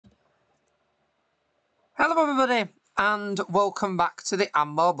Hello everybody and welcome back to the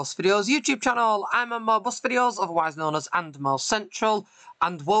And More Bus Videos YouTube channel. I'm And More Bus Videos, otherwise known as And More Central,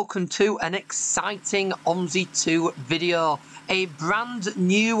 and welcome to an exciting OMSI 2 video. A brand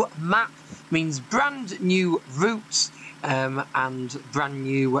new map means brand new routes and brand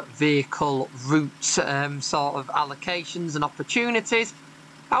new vehicle route sort of allocations and opportunities.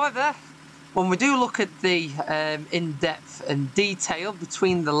 However, when we do look at the in-depth and detail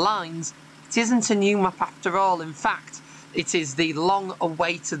between the lines, it isn't a new map after all. In fact, it is the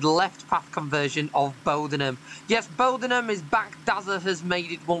long-awaited left path conversion of Bowdenham. Yes, Bowdenham is back. Dazza has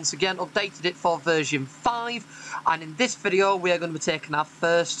made it once again, updated it for version 5, and in this video we are going to be taking our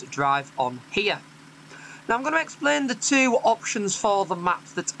first drive on here. Now I'm going to explain the two options for the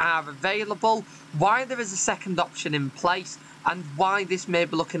maps that are available, why there is a second option in place, and why this may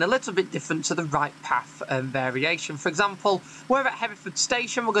be looking a little bit different to the right path variation. For example, we're at Hereford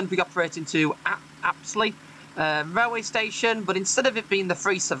Station. We're going to be operating to Apsley railway station, but instead of it being the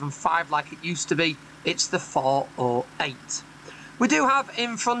 375 like it used to be, it's the 408. We do have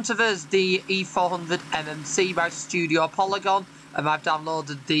in front of us the E400 MMC by Studio Polygon. I've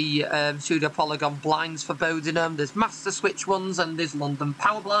downloaded the Studio Polygon blinds for Bowdenham. There's master switch ones and there's London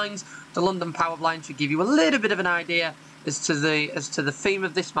power blinds. The London power blinds should give you a little bit of an idea as to the theme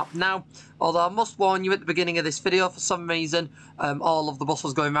of this map now. Although I must warn you at the beginning of this video, for some reason, all of the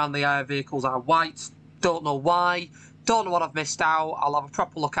buses going around the air vehicles are white. Don't know why. Don't know what I've missed out. I'll have a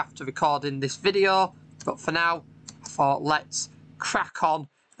proper look after recording this video. But for now, I thought let's crack on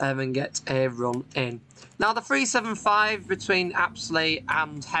and get a run in. Now, the 375 between Apsley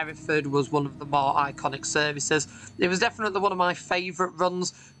and Hereford was one of the more iconic services. It was definitely one of my favourite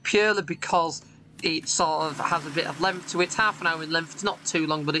runs, purely because it sort of has a bit of length to it. It's half an hour in length. It's not too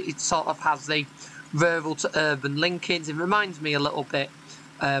long, but it sort of has the rural to urban linkage. It reminds me a little bit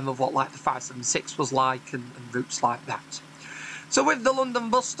of what like the 576 was like and routes like that. So with the London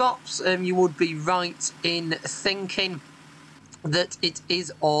bus stops, you would be right in thinking that it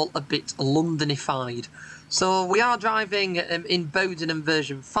is all a bit Londonified. So we are driving in Bowdenham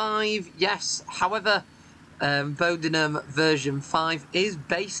version 5, yes. However, Bowdenham version 5 is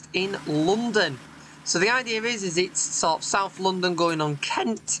based in London. So the idea is it's sort of South London going on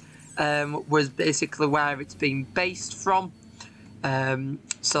Kent, was basically where it's been based from.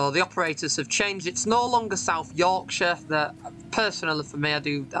 So the operators have changed. It's no longer South Yorkshire. That personally for me, I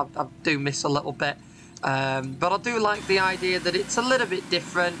do miss a little bit. But I do like the idea that it's a little bit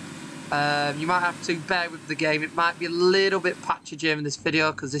different. You might have to bear with the game. It might be a little bit patchy during this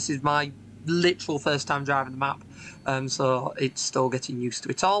video because this is my literal first time driving the map. So it's still getting used to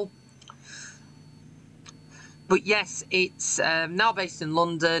it all. But yes, it's now based in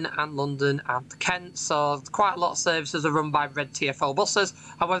London and Kent, so quite a lot of services are run by Red TfL buses.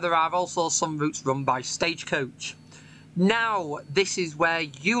 However, there are also some routes run by Stagecoach. Now, this is where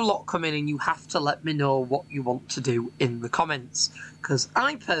you lot come in and you have to let me know what you want to do in the comments. Because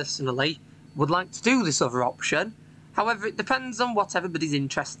I personally would like to do this other option. However, it depends on what everybody's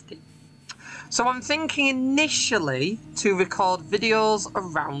interested in. So I'm thinking initially to record videos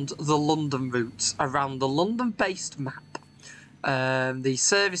around the London routes, around the London-based map. The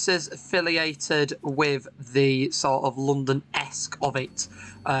services affiliated with the sort of London-esque of it.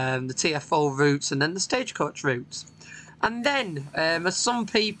 The TfL routes and then the Stagecoach routes. And then, as some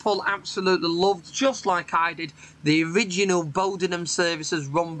people absolutely loved, just like I did, the original Bowdenham services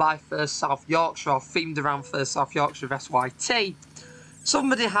run by First South Yorkshire, or themed around First South Yorkshire of SYT.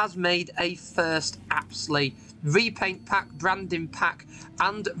 Somebody has made a first Apsley repaint pack, branding pack,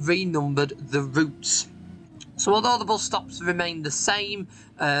 and renumbered the routes. So although the bus stops remain the same,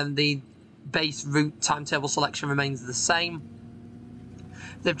 the base route timetable selection remains the same.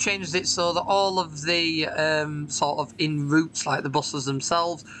 They've changed it so that all of the sort of in routes, like the buses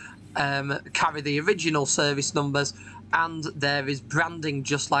themselves, carry the original service numbers, and there is branding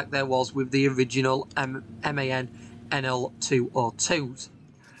just like there was with the original MAN NL202s.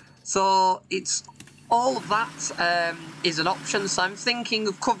 So it's all of that is an option. So I'm thinking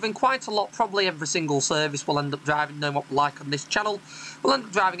of covering quite a lot. Probably every single service we'll end up driving, knowing what we like on this channel. We'll end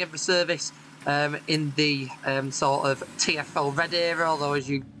up driving every service in the sort of TfL Red era, although as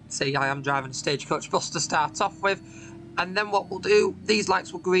you see I am driving a Stagecoach bus to start off with. And then what we'll do, these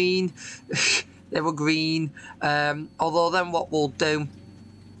lights were green, they were green, although then what we'll do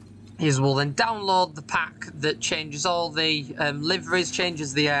is we'll then download the pack that changes all the liveries,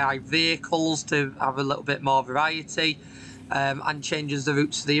 changes the AI vehicles to have a little bit more variety, and changes the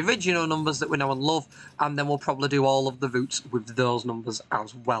routes to the original numbers that we know and love, and then we'll probably do all of the routes with those numbers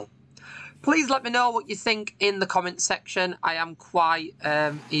as well. Please let me know what you think in the comment section. I am quite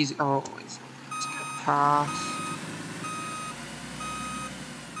easy. Oh, it's pass.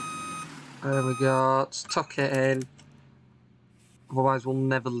 There we go. Let's tuck it in. Otherwise, we'll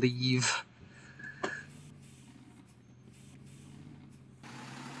never leave.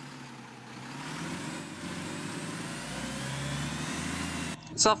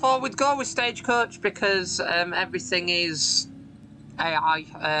 So I thought we'd go with Stagecoach because everything is AI.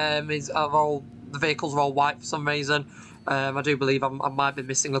 The vehicles are all white for some reason. I do believe I might be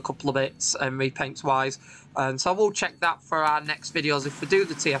missing a couple of bits repaints wise, and so we'll check that for our next videos if we do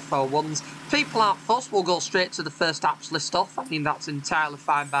the TF4 ones. People aren't fussed, we'll go straight to the first apps list off. I mean, that's entirely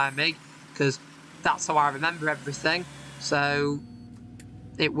fine by me because that's how I remember everything. So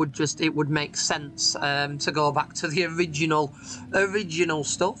it would make sense to go back to the original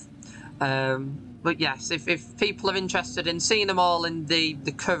stuff. But yes, if people are interested in seeing them all in the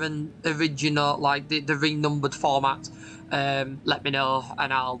current original, like the renumbered format, let me know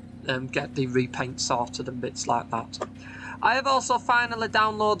and I'll get the repaint sorted and bits like that. I have also finally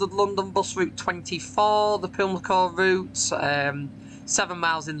downloaded London Bus Route 24, the Pimlico route. 7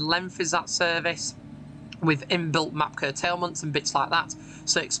 miles in length is that service, with inbuilt map curtailments and bits like that.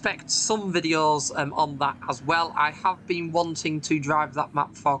 So expect some videos on that as well. I have been wanting to drive that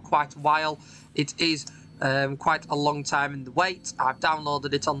map for quite a while. It is quite a long time in the wait. I've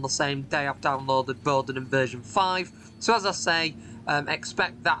downloaded it on the same day I've downloaded Bowdenham version 5. So as I say,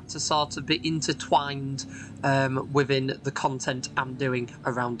 expect that to sort of be intertwined within the content I'm doing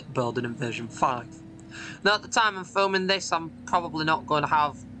around Bowdenham version 5. Now at the time I'm filming this, I'm probably not going to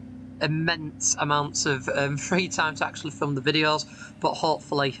have immense amounts of free time to actually film the videos, but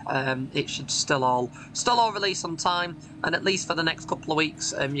hopefully it should still all release on time, and at least for the next couple of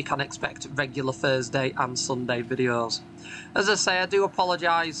weeks you can expect regular Thursday and Sunday videos. As I say, I do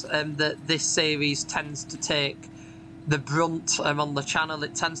apologise that this series tends to take the brunt on the channel.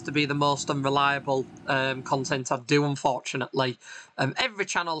 It tends to be the most unreliable content I do, unfortunately. Every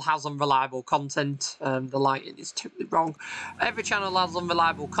channel has unreliable content. The lighting is totally wrong. Every channel has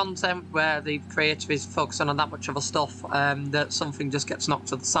unreliable content where the creator is focusing on that much other stuff that something just gets knocked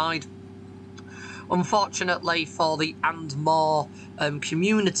to the side. Unfortunately for the and more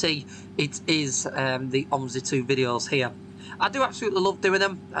community, it is the OMSI 2 videos here. I do absolutely love doing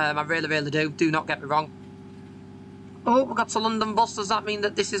them. I really, really do. Do not get me wrong. Oh, we got to London bus. Does that mean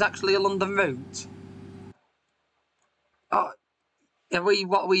that this is actually a London route? Oh,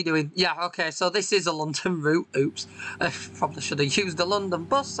 what are we doing? Yeah, okay, so this is a London route. Oops. Probably should have used the London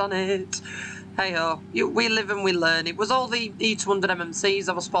bus on it. Hey-ho. We live and we learn. It was all the E200 MMCs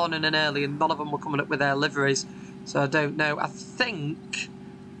I was spawning in early, and none of them were coming up with their liveries. So I don't know. I think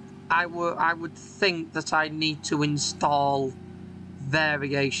I would think that I need to install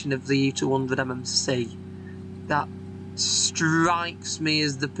variation of the E200 MMC. That strikes me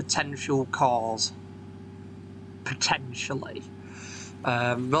as the potential cause. Potentially.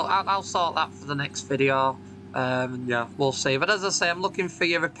 But I'll sort that for the next video. Yeah, we'll see. But as I say, I'm looking for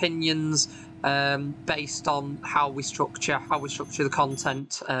your opinions based on how we structure the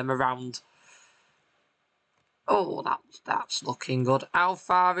content around. Oh, that's looking good. How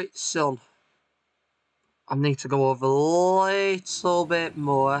far it's done. I need to go over a little bit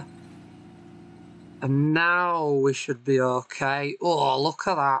more. And now we should be okay. Oh, look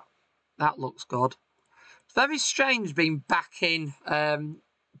at that. That looks good. It's very strange being back in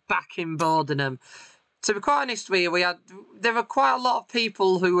Bowdenham. To be quite honest with you, there are quite a lot of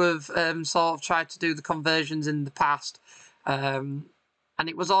people who have sort of tried to do the conversions in the past. And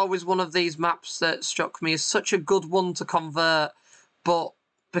it was always one of these maps that struck me as such a good one to convert. But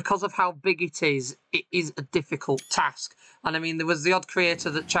because of how big it is a difficult task. And I mean, there was the odd creator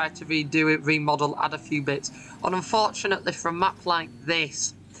that tried to redo it, remodel, add a few bits. And unfortunately, for a map like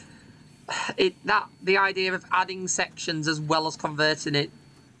this, the idea of adding sections as well as converting it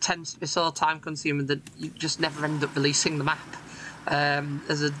tends to be so time consuming that you just never end up releasing the map.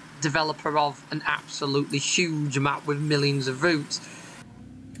 As a developer of an absolutely huge map with millions of routes,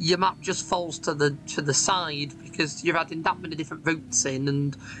 your map just falls to the side because you're adding that many different routes in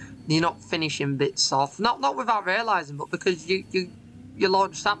and you're not finishing bits off. Not without realising, but because you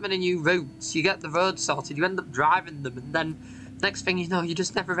launch that many new routes, you get the road sorted, you end up driving them, and then next thing you know, you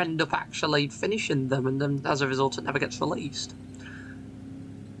just never end up actually finishing them, and then as a result it never gets released.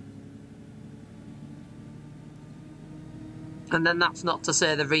 And then that's not to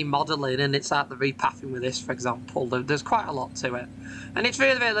say the remodelling, and it's like the repathing with this, for example. There's quite a lot to it. And it's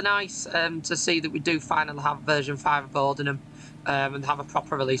really, really nice to see that we do finally have version 5 of Bowdenham and have a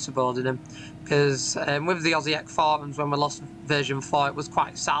proper release of Bowdenham. Because with the Aussie X forums, when we lost version 4, it was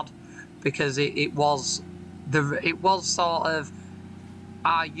quite sad. Because it was sort of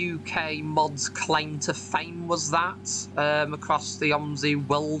our UK mods claim to fame was that across the OMSI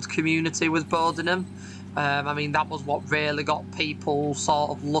world community was Bowdenham. I mean, that was what really got people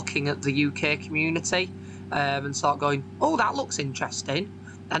sort of looking at the UK community and sort of going, oh, that looks interesting.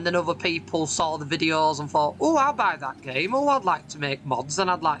 And then other people saw the videos and thought, oh, I'll buy that game. Oh, I'd like to make mods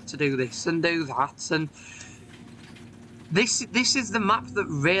and I'd like to do this and do that. And this is the map that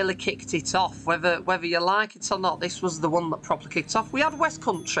really kicked it off. Whether you like it or not, this was the one that properly kicked off. We had West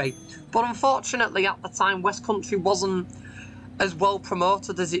Country, but unfortunately at the time, West Country wasn't as well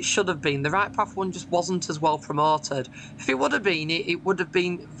promoted as it should have been. The Right Path one just wasn't as well promoted. If it would have been, it would have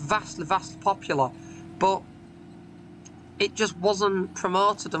been vastly popular. But it just wasn't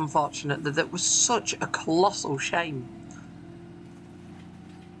promoted, unfortunately. That was such a colossal shame.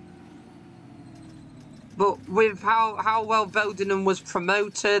 But with how well Bowdenham was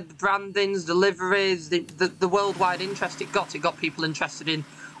promoted, the brandings, deliveries, the worldwide interest it got people interested in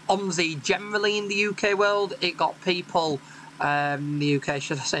OMSI generally in the UK world. It got people in the UK,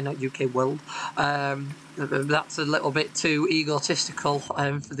 should I say, not UK world. That's a little bit too egotistical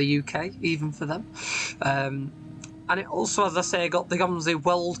for the UK, even for them. And it also, as I say, got the OMSI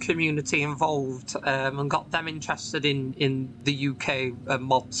world community involved and got them interested in the UK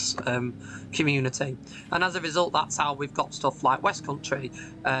mods community. And as a result, that's how we've got stuff like West Country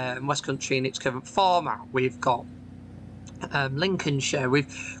in its current format. We've got Lincolnshire.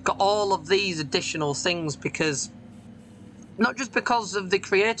 We've got all of these additional things because, not just because of the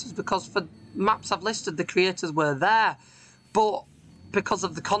creators, because for maps I've listed, the creators were there, but because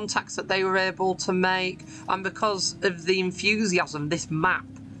of the contacts that they were able to make, and because of the enthusiasm this map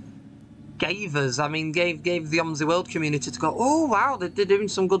gave us. I mean, gave the OMSI world community to go, oh wow, they're doing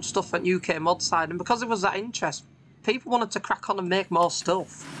some good stuff at UK mod side, and because there was that interest, people wanted to crack on and make more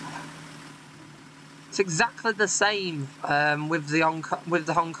stuff. It's exactly the same with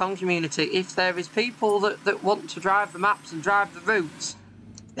the Hong Kong community. If there is people that want to drive the maps and drive the routes,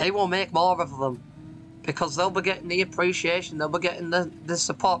 they will make more of them. Because they'll be getting the appreciation, they'll be getting the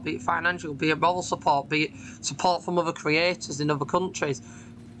support, be it financial, be it moral support, be it support from other creators in other countries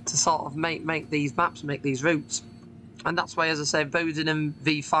to sort of make these maps, make these routes. And that's why, as I say, Bowdenham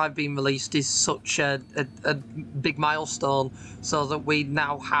V5 being released is such a big milestone, so that we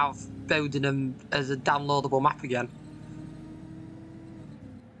now have Bowdenham as a downloadable map again.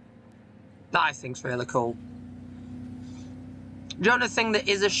 That I think's really cool. The only thing that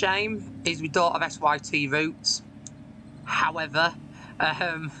is a shame is we don't have SYT routes. However,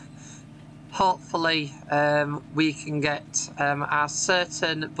 hopefully we can get our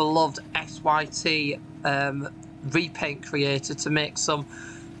certain beloved SYT repaint creator to make some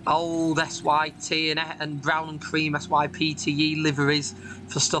old SYT and brown and cream SYPTE liveries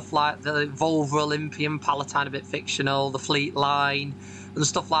for stuff like the Volvo Olympian, Palatine a bit fictional, the Fleet Line, and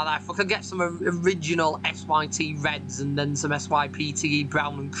stuff like that. If I could get some original SYT reds and then some SYPTE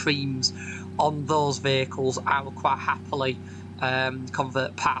brown and creams on those vehicles, I will quite happily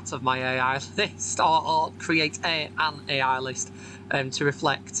convert part of my AI list or create an AI list to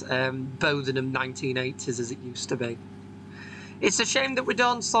reflect Bowdenham 1980s as it used to be. It's a shame that we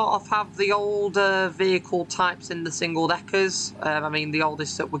don't sort of have the older vehicle types in the single deckers. I mean, the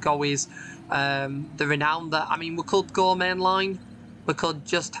oldest that we go is the Renowned. I mean, we could go mainline. We could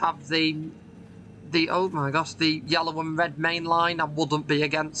just have the oh my gosh, the yellow and red main line. I wouldn't be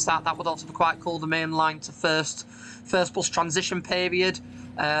against that. That would also be quite cool, the main line to first bus transition period,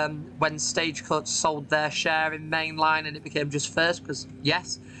 when Stagecoach sold their share in mainline and it became just first, because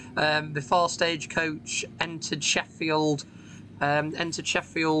yes, before Stagecoach entered Sheffield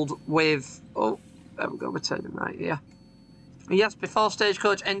with, oh, there we go, we're turning right here. Yes, before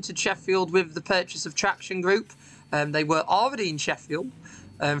Stagecoach entered Sheffield with the purchase of Traction Group, they were already in Sheffield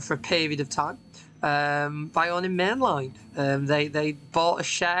for a period of time by owning mainline. They bought a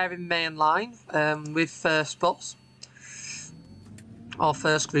share in mainline with First Bus, or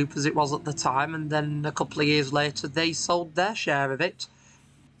First Group as it was at the time, and then a couple of years later they sold their share of it.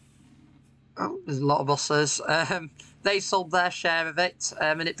 Oh, there's a lot of buses. They sold their share of it,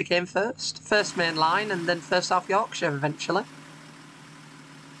 and it became First Mainline, and then First South Yorkshire eventually.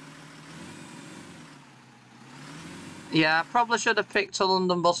 Yeah, I probably should have picked a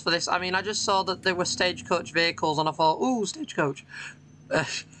London bus for this. I mean, I just saw that there were Stagecoach vehicles, and I thought, ooh, Stagecoach.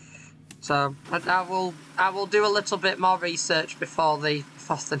 So I will do a little bit more research before the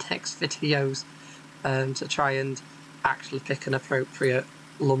next videos, to try and actually pick an appropriate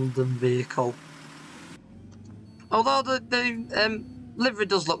London vehicle. Although the livery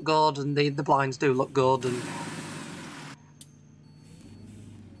does look good, and the blinds do look good, and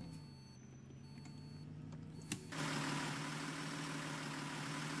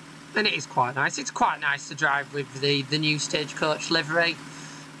And it is quite nice. It's quite nice to drive with the new Stagecoach livery.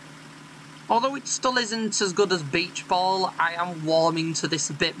 Although it still isn't as good as Beach Ball, I am warming to this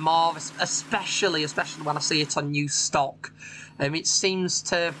a bit more, especially when I see it on new stock. It seems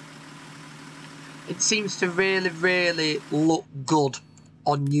to really look good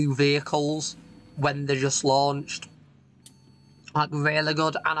on new vehicles when they're just launched. Like, really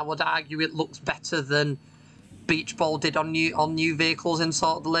good, and I would argue it looks better than Beach Ball did on new vehicles in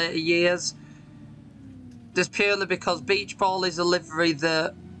sort of the later years. Just purely because Beach Ball is a livery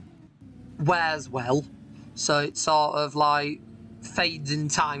that wears well, so it sort of like fades in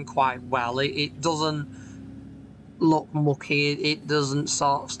time quite well. It doesn't look mucky, it doesn't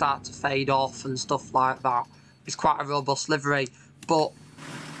sort of start to fade off and stuff like that. It's quite a robust livery, but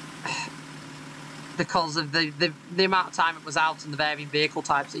because of the amount of time it was out and the varying vehicle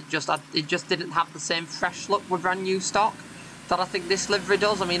types, it just didn't have the same fresh look with brand new stock that I think this livery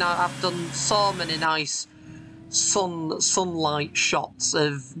does. I mean, I've done so many nice sunlight shots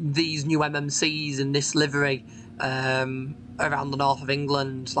of these new MMCs in this livery around the north of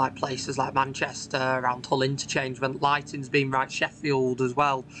England, like places like Manchester, around Hull Interchange, when lighting's been right, Sheffield as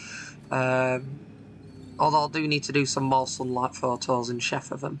well. Although I do need to do some more sunlight photos in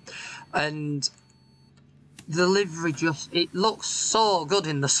Sheff of them. And the livery it looks so good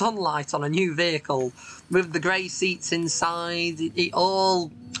in the sunlight on a new vehicle, with the grey seats inside. It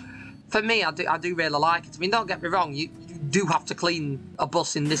all, for me, I do really like it. I mean, don't get me wrong, you do have to clean a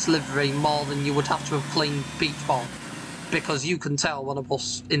bus in this livery more than you would have to have cleaned Beach Ball, because you can tell when a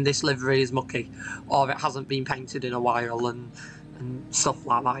bus in this livery is mucky or it hasn't been painted in a while and stuff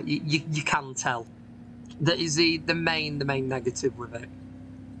like that. You can tell. That is the main negative with it.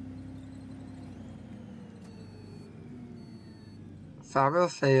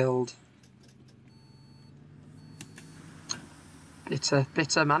 Farrowfield.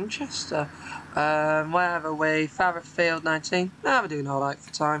 Bitter Manchester. Where are we? Farrowfield 19. We're doing alright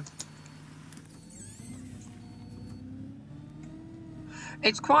for time.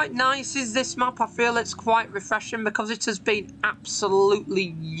 It's quite nice, is this map. I feel it's quite refreshing because it has been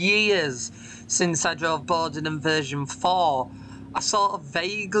absolutely years since I drove Bowdenham version 4. I sort of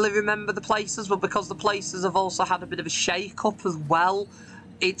vaguely remember the places, but because the places have also had a bit of a shake-up as well,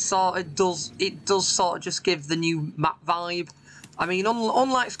 it does sort of just give the new map vibe. I mean,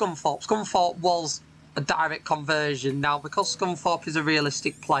 unlike Scunthorpe was a direct conversion. Now, because Scunthorpe is a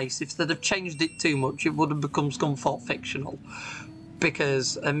realistic place, if they'd have changed it too much, it would have become Scunthorpe fictional.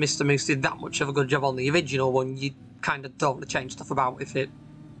 Because Mr. Moose did that much of a good job on the original one, you kind of don't want to change stuff about if it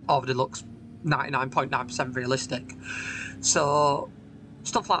already looks 99.9% realistic. So,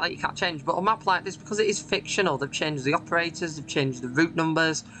 stuff like that you can't change. But a map like this, because it is fictional, they've changed the operators, they've changed the route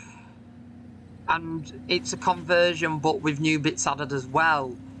numbers, and it's a conversion but with new bits added as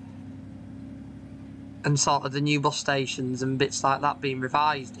well. And sort of the new bus stations and bits like that being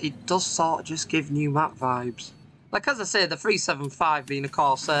revised, it does sort of just give new map vibes. Like, as I say, the 375 being a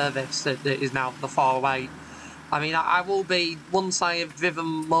core service that is now the 408. I mean, I will be, once I have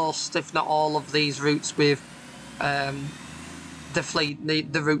driven most, if not all, of these routes with the fleet,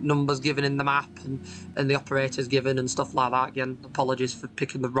 the route numbers given in the map and the operators given and stuff like that. Again, apologies for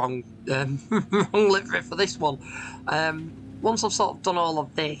picking the wrong wrong livery for this one. Once I've sort of done all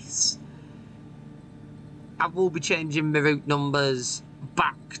of this, I will be changing my route numbers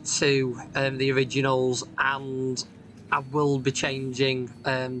back to the originals, and I will be changing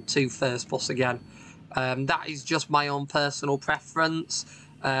to First Bus again. That is just my own personal preference.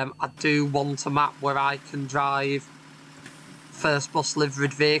 I do want a map where I can drive First Bus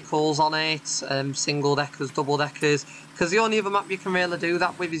liveried vehicles on it, single deckers, double deckers, because the only other map you can really do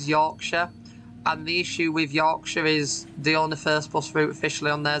that with is Yorkshire. And the issue with Yorkshire is the only First Bus route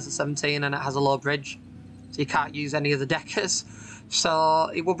officially on there is the 17, and it has a low bridge, so you can't use any of the deckers.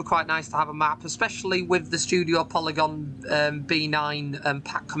 So it would be quite nice to have a map, especially with the Studio Polygon B9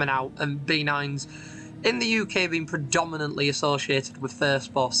 pack coming out, and B9s in the UK being predominantly associated with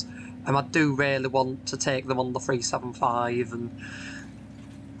First Bus. I do really want to take them on the 375, and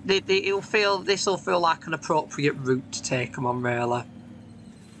this will feel like an appropriate route to take them on, really.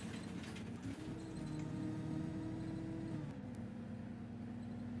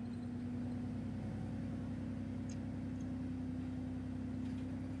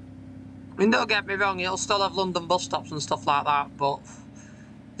 I mean, don't get me wrong, it'll still have London bus stops and stuff like that, but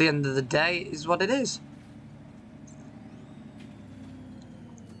at the end of the day, it is what it is.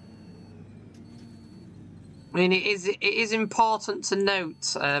 I mean, it is important to note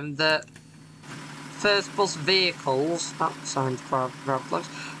that First Bus vehicles, that sounds quite close,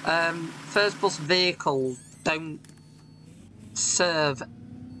 First Bus vehicles don't serve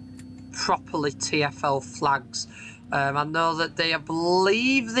properly TfL flags. I know that I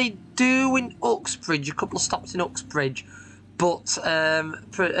believe they do in Uxbridge, a couple of stops in Uxbridge, but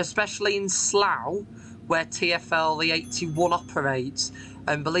especially in Slough, where TfL the 81 operates,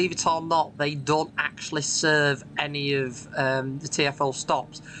 and believe it or not, they don't actually serve any of the TfL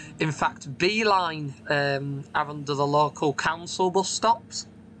stops. In fact, Beeline are under the local council bus stops.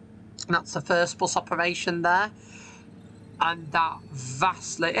 That's the first bus operation there. And that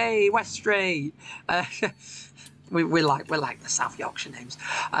vastly... Hey, West Street! we like the South Yorkshire names.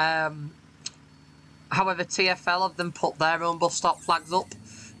 However, TfL have then put their own bus stop flags up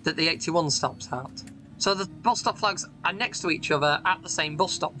that the 81 stops at. So the bus stop flags are next to each other at the same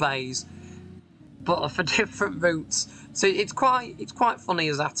bus stop bays, but for different routes. So it's quite funny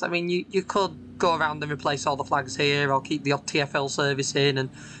as that. I mean, you could go around and replace all the flags here, or keep the odd TfL service in and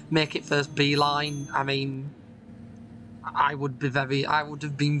make it first Beeline. I mean, I would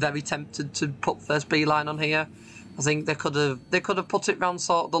have been very tempted to put first Beeline on here. I think they could have put it round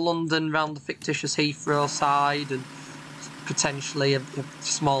sort of the London, round the fictitious Heathrow side, and potentially a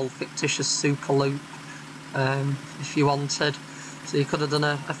small fictitious super loop if you wanted. So you could have done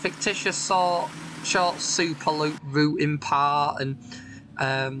a fictitious short super loop route in part, and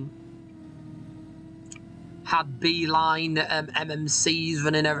had Beeline MMCs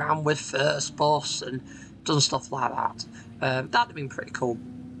running around with first bus and done stuff like that. That'd have been pretty cool.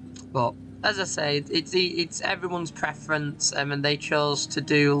 But as I say, it's everyone's preference, and they chose to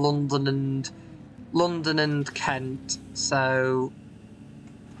do London and Kent. So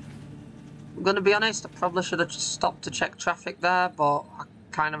I'm going to be honest, I probably should have just stopped to check traffic there, but I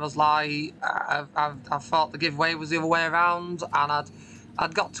kind of was like, I thought the giveaway was the other way around, and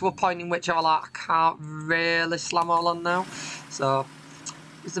I'd got to a point in which I was like, I can't really slam all on now. So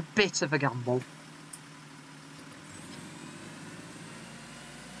it's a bit of a gamble.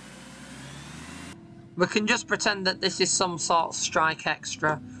 We can just pretend that this is some sort of strike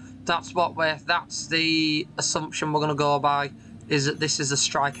extra. That's the assumption we're going to go by, is that this is a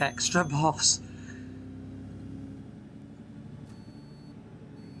strike extra bus.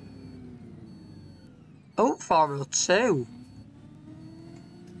 Oh, 402.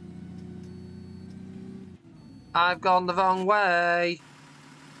 I've gone the wrong way.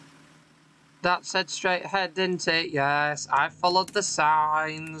 That said straight ahead, didn't it? Yes, I followed the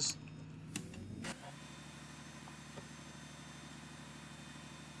signs.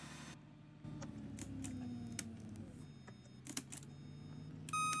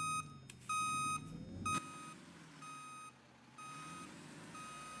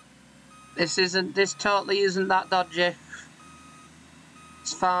 This totally isn't that dodgy.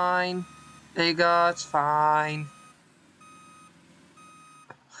 It's fine. There you go, it's fine.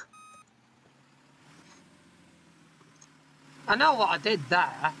 I know what I did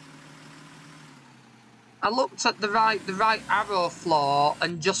there. I looked at the right arrow flow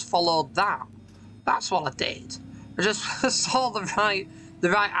and just followed that. That's what I did. I just saw the right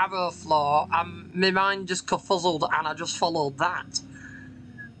arrow flow, and my mind just kerfuzzled, and I just followed that.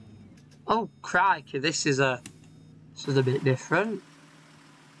 Oh crikey, this is a bit different.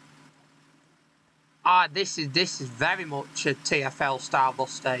 Ah, this is very much a TfL style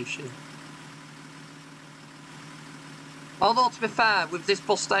bus station. Although, to be fair, with this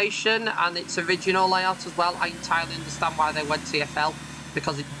bus station and its original layout as well, I entirely understand why they went TfL,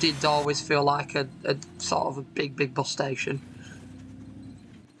 because it did always feel like a sort of a big bus station.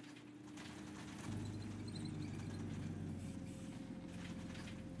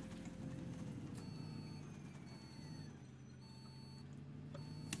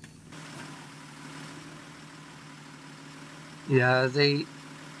 Yeah,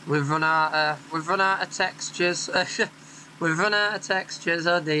 we've run out of textures. We've run out of textures,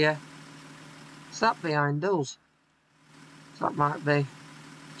 oh dear. Is that behind us? So that might be.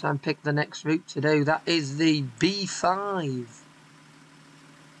 Try and pick the next route to do. That is the B5.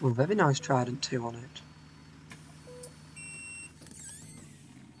 Well, very nice Trident 2 on it.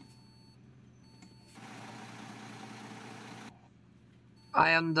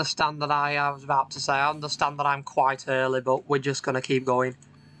 I understand that I was about to say, I understand that I'm quite early, but we're just going to keep going.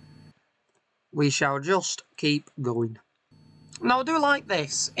 We shall just keep going. No, I do like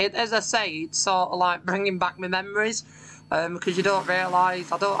this. As I say, it's sort of like bringing back my memories, because you don't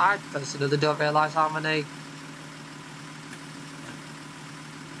realise, I personally don't realise how many...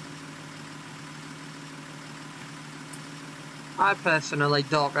 I personally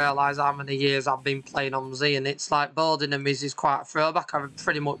don't realise how many years I've been playing OMSI, and it's like Bowdenham is quite a throwback. I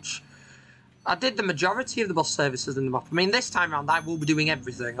did the majority of the bus services in the map. I mean, this time round I will be doing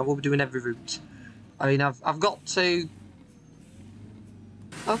everything. I will be doing every route. I mean, I've got to...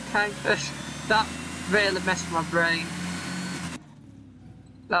 Okay, that really messed with my brain.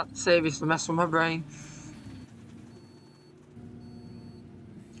 That seriously messed with my brain.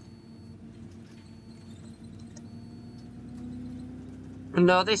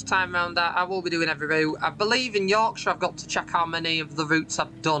 No, this time round I will be doing every route. I believe in Yorkshire I've got to check how many of the routes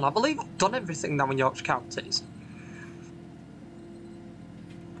I've done. I believe I've done everything now in Yorkshire counties.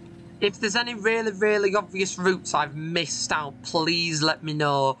 If there's any really, really obvious routes I've missed out, please let me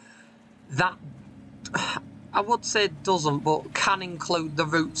know. That, I would say doesn't, but can include the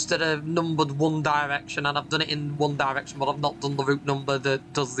routes that are numbered one direction, and I've done it in one direction, but I've not done the route number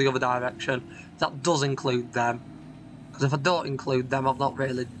that does the other direction. That does include them. Because if I don't include them, I've not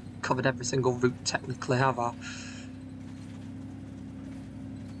really covered every single route technically, have I?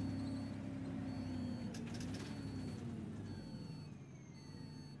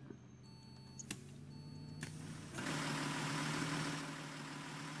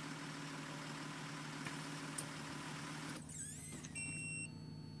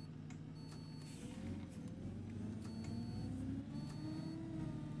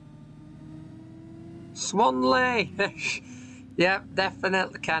 Swanley! Yep,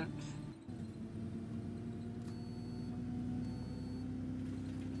 definitely can.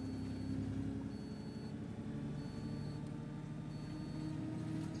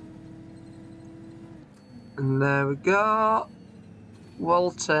 And there we go.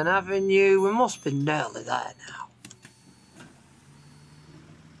 Walton Avenue. We must be nearly there now.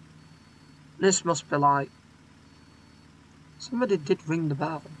 This must be like... Somebody did ring the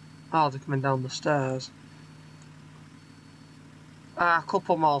bell. Oh, they're coming down the stairs. A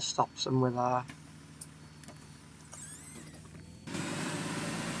couple more stops and we're there.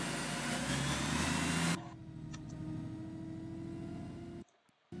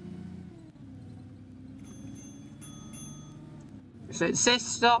 So it's this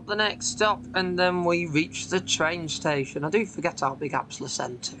stop, the next stop, and then we reach the train station. I do forget how big Apsler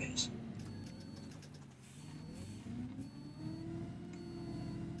Centre is.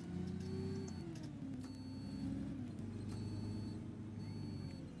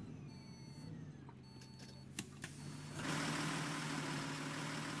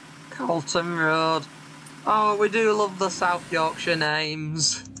 Colton Road. Oh, we do love the South Yorkshire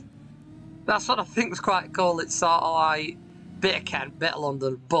names. That's what I think is quite cool. It's sort of like bit of Kent, bit of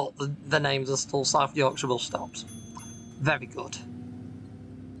London, but the names are still South Yorkshire bus stops. Very good.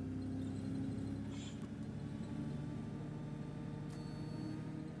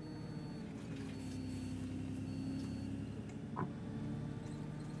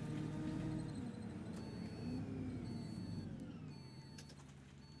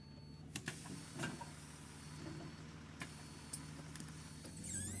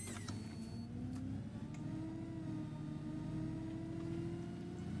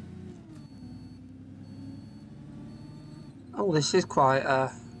 Oh, this is quite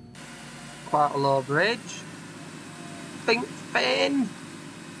a low bridge. Think Finn.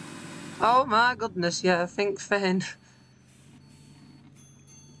 Oh my goodness, yeah, think Finn.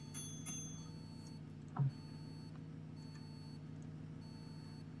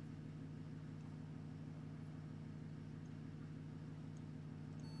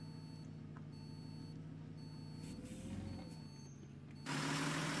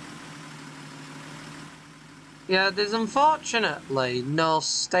 Yeah, there's unfortunately no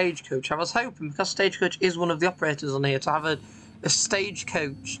stagecoach. I was hoping, because stagecoach is one of the operators on here, to have a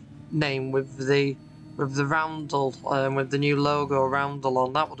stagecoach name with the roundel, with the new logo roundel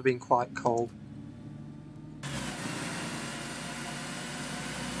on. That would have been quite cool.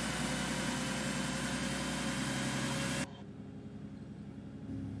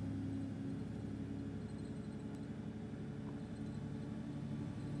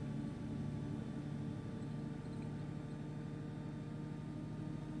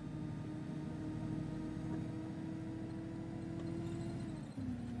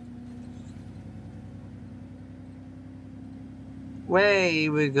 Way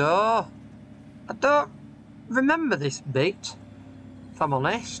we go. I don't remember this bit, if I'm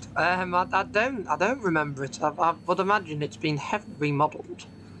honest. I don't remember it. I would imagine it's been heavily remodelled.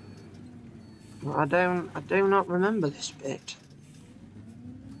 I do not remember this bit.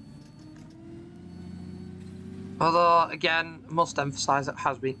 Although, again, I must emphasise it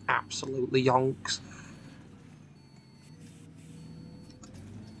has been absolutely yonks.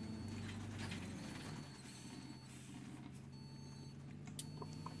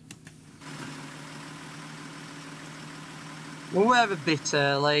 We're a bit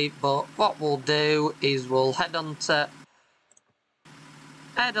early, but what we'll do is we'll head on to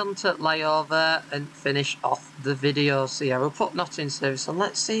head on to layover and finish off the video. So yeah, we'll put not in service on.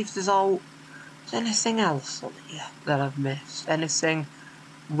 Let's see if there's anything else on here that I've missed. Anything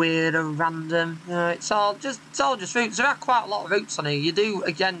weird or random? No, it's all just routes. There are quite a lot of routes on here. You do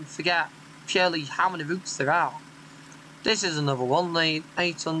again forget purely how many routes there are. This is another one, the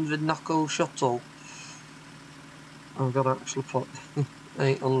 800 knuckle shuttle. I've got to actually put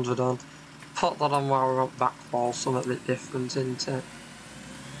 800 on. Put that on while we're on backfall, something a bit different, isn't it?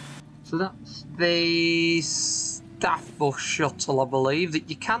 So that's the staff bus shuttle, I believe, that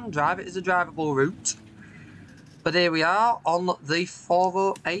you can drive. It is a drivable route. But here we are on the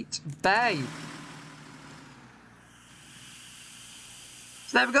 408 bay.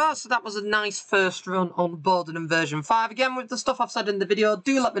 So there we go, so that was a nice first run on Bowdenham version 5. Again, with the stuff I've said in the video,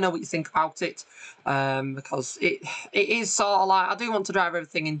 do let me know what you think about it, because it is sort of like, I do want to drive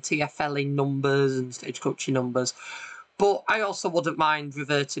everything in TFLE numbers and stagecoachy numbers, but I also wouldn't mind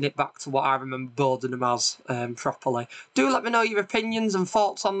reverting it back to what I remember Bowdenham as properly. Do let me know your opinions and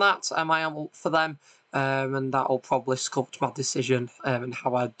thoughts on that, I am up for them, and that'll probably sculpt my decision and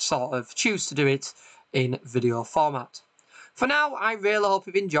how I'd sort of choose to do it in video format. For now, I really hope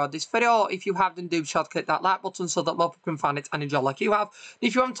you've enjoyed this video. If you have, then do be sure to click that like button so that more people can find it and enjoy like you have. And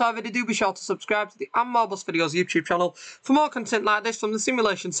if you haven't already, do be sure to subscribe to the Bus Videos YouTube channel for more content like this from the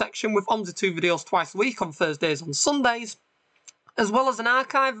simulation section, with OMSI 2 videos twice a week on Thursdays and Sundays, as well as an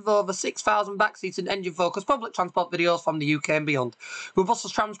archive of over 6,000 backseat and engine-focused public transport videos from the UK and beyond. With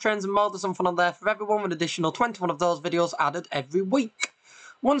buses, trams, trains and more, there's some fun on there for everyone, with an additional 21 of those videos added every week.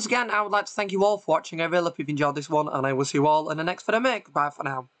 Once again, I would like to thank you all for watching. I really hope you've enjoyed this one, and I will see you all in the next video. Goodbye for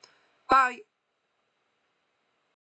now. Bye!